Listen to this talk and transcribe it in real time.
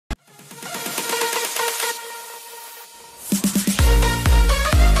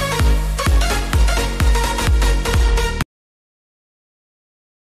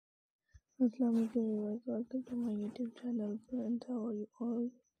Assalamualaikum viewers, welcome to my YouTube channel. Friends, how are you all?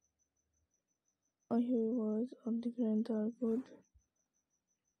 I hope viewers all the friends are good.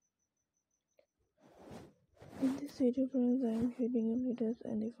 In this video, friends, I am sharing your latest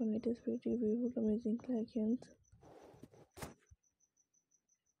and different latest beauty beautiful amazing collections.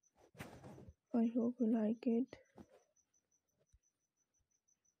 I hope you like it.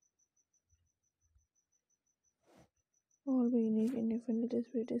 All be unique and different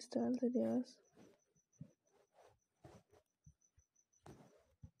latest beauty styles ideas.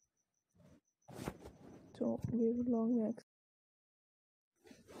 So we will long next.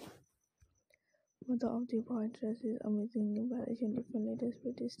 Mother of the white dress is amazing embellish and different latest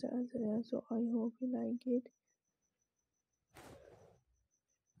beauty styles ideas. So I hope you like it.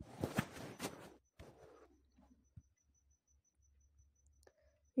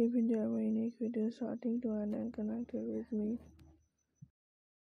 If you enjoy my unique video starting to end and connected with me.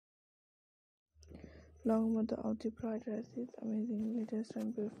 Long mother of the bright dresses, amazing latest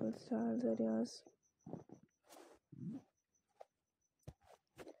and beautiful styles areas.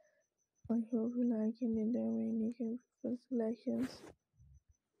 I hope you like and enjoy my unique and beautiful selections.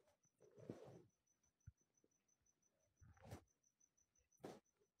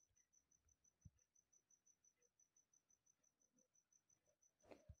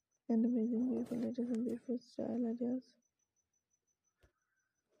 And amazing beautiful latest and beautiful style areas.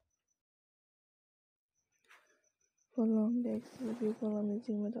 For long legs, the beautiful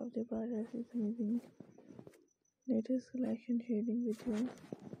amazing mother of the bright dresses, amazing latest collection sharing with you.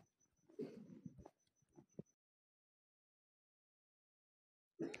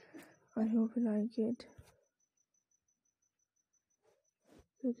 I hope you like it.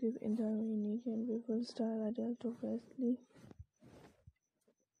 So keep enjoying my unique and beautiful style ideas to firstly.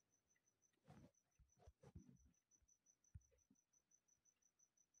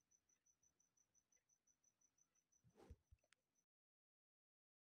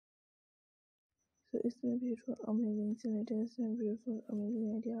 So इसमें beautiful amazing से latest and beautiful amazing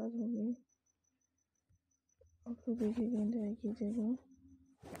ideas होंगे. आप लोग देखिएगा enjoy कीजिएगा.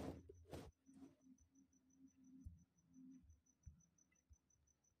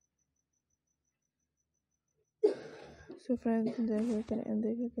 So friends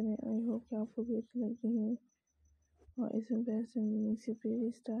देखा करें I hope कि आपको भी अच्छी लगी है और इसमें best and unique C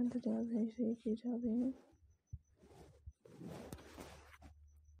playlist style details है शेयर किए जाते हैं.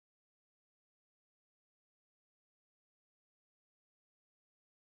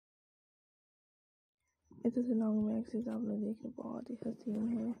 इतने से लॉन्ग मैक्सीज आप लोग देखिए बहुत ही हसीन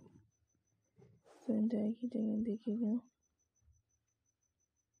है. सो एंजॉय कीजिएगा देखिएगा.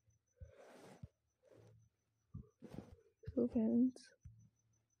 सो फ्रेंड्स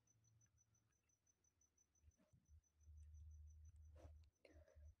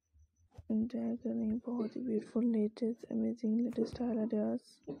एंजॉय करें बहुत ही beautiful latest amazing latest style ideas.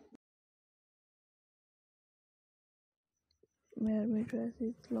 Mermaid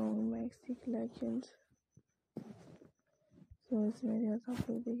dresses long maxi collections. सो इसमें आइडियाज आप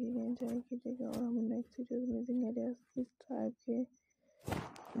लोग देखिएगा एंजॉय कीजिएगा और हमें नेक्स्ट वीडियो अमेजिंग आइडियाज किस टाइप के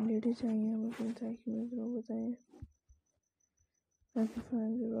लेडी चाहिए हमें अपने सेक्शन में ज़रूर बताएं. ताकि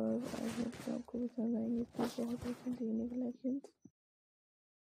फैन व्यूअर्स आई होप कि आपको पसंद आएंगे इसमें बहुत ही कंटिन्यू कलेक्शंस.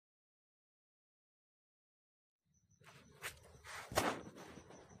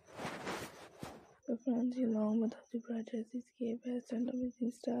 तो फ्रेंड्स ये लॉन्ग बताती ब्राइट ड्रेसेस के best and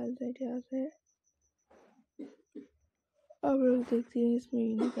amazing styles ideas है. आप लोग देखते हैं इसमें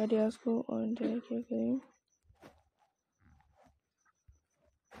यूनिक आइडियाज को और एंजॉय किया करें.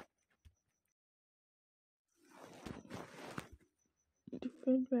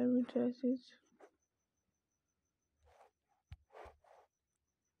 Different very dresses.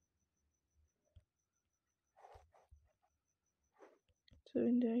 So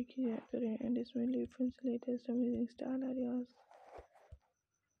enjoy किया करें एंड इसमें different latest amazing style ideas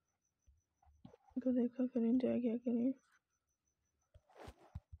को देखा करें एंजॉय किया करें.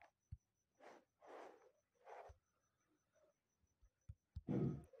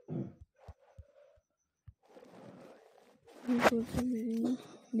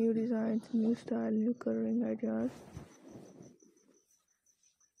 New designs, new style, new coloring ideas.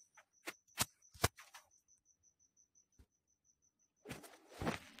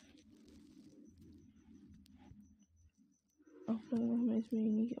 आप लोग हमें इसमें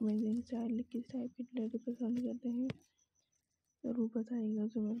यूनिक अमेजिंग स्टाइल किस टाइप की लेडी पसंद करते हैं ज़रूर बताइएगा.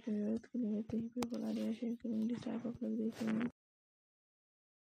 जो मैं अपने व्यूअर्स के लिए वैसे ही पेपर आइडिया शेयर करूँगी जिस टाइप आप लोग देखेंगे.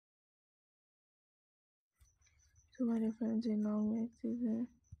 तो हमारे फ्रेंड्स ये लॉन्ग मैक्सीज हैं.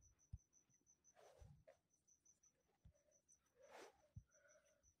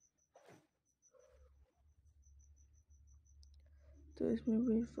 तो इसमें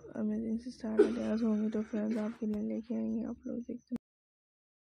भी अमेजिंग से स्टार आइडियाज होंगे तो फ्रेंड्स आपके लिए लेके आएंगे। आप लोग देखते हैं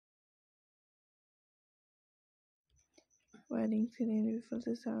वेडिंग के लिए बिफोर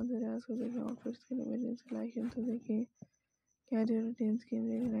से स्टार आइडियाज को देखें, आउटफिट्स के लिए वेडिंग सिलेक्शन तो देखें, कैरियर रूटीन्स के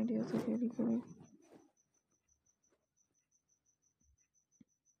लिए आइडियाज से कैरी करें।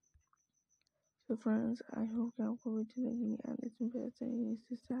 तो फ्रेंड्स आई होप कि आपको वीडियो लगेगी एंड इसमें बेस्ट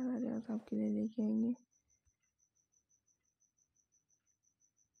इससे स्टार आइडियाज आपके लिए लेके आएंगे।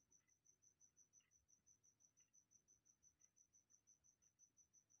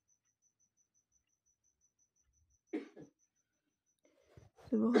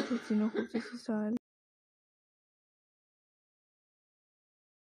 तो बहुत हसीनों खूबसूरत स्टाइल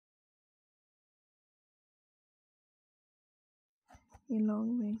ये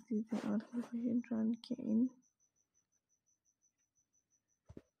लॉन्ग मैक्सीज हैं आजकल फैशन ट्रेंड के इन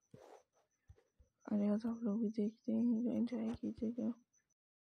आइडियाज आप लोग भी देखते हैं जो एंजॉय कीजिएगा।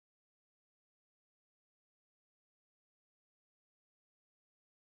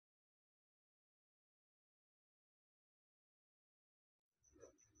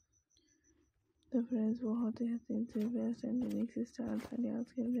 तो फ्रेंड्स बहुत ही हसीन से बेस्ट एंड यूनिक से स्टाइल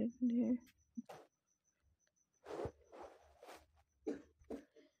आइडियाज के रिलेटेड है,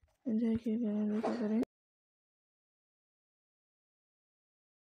 एंजॉय करें।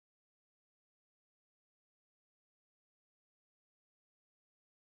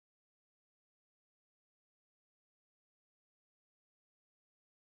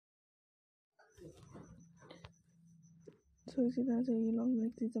 सो इसी तरह से ये लॉन्ग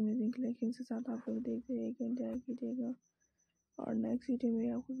मैक्सीज अमेजिंग कलेक्शन के साथ आप लोग देखते रहिएगा, एंजॉय कीजिएगा। और नेक्स्ट वीडियो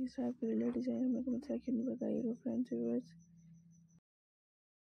में आपको किस टाइप के रिलेटेड चाहिए हमें कमेंट सेक्शन में बताइएगा फ्रेंड्स व्यूअर्स।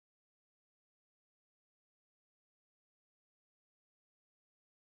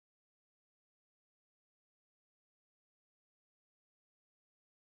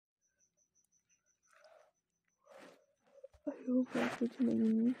 आई होप आपको अच्छी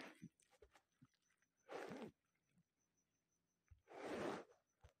लगेगी।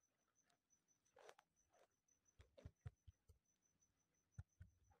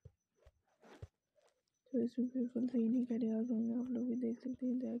 तो इसमें बिल्कुल सही नहीं आइडियाज होंगे, आप लोग भी देख सकते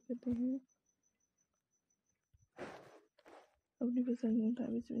हैं, एंजॉय करते हैं अपनी पसंद के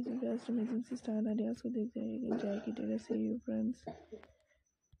मुताबिक इसमें से बेस्ट अमेजिंग से स्टाइल आइडियाज को देखते रहिएगा, एंजॉय कीजिएगा। सी यू फ्रेंड्स,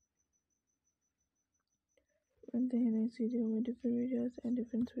 मिलते हैं नेक्स्ट वीडियो में different videos and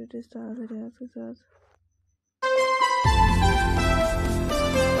different style ideas के साथ।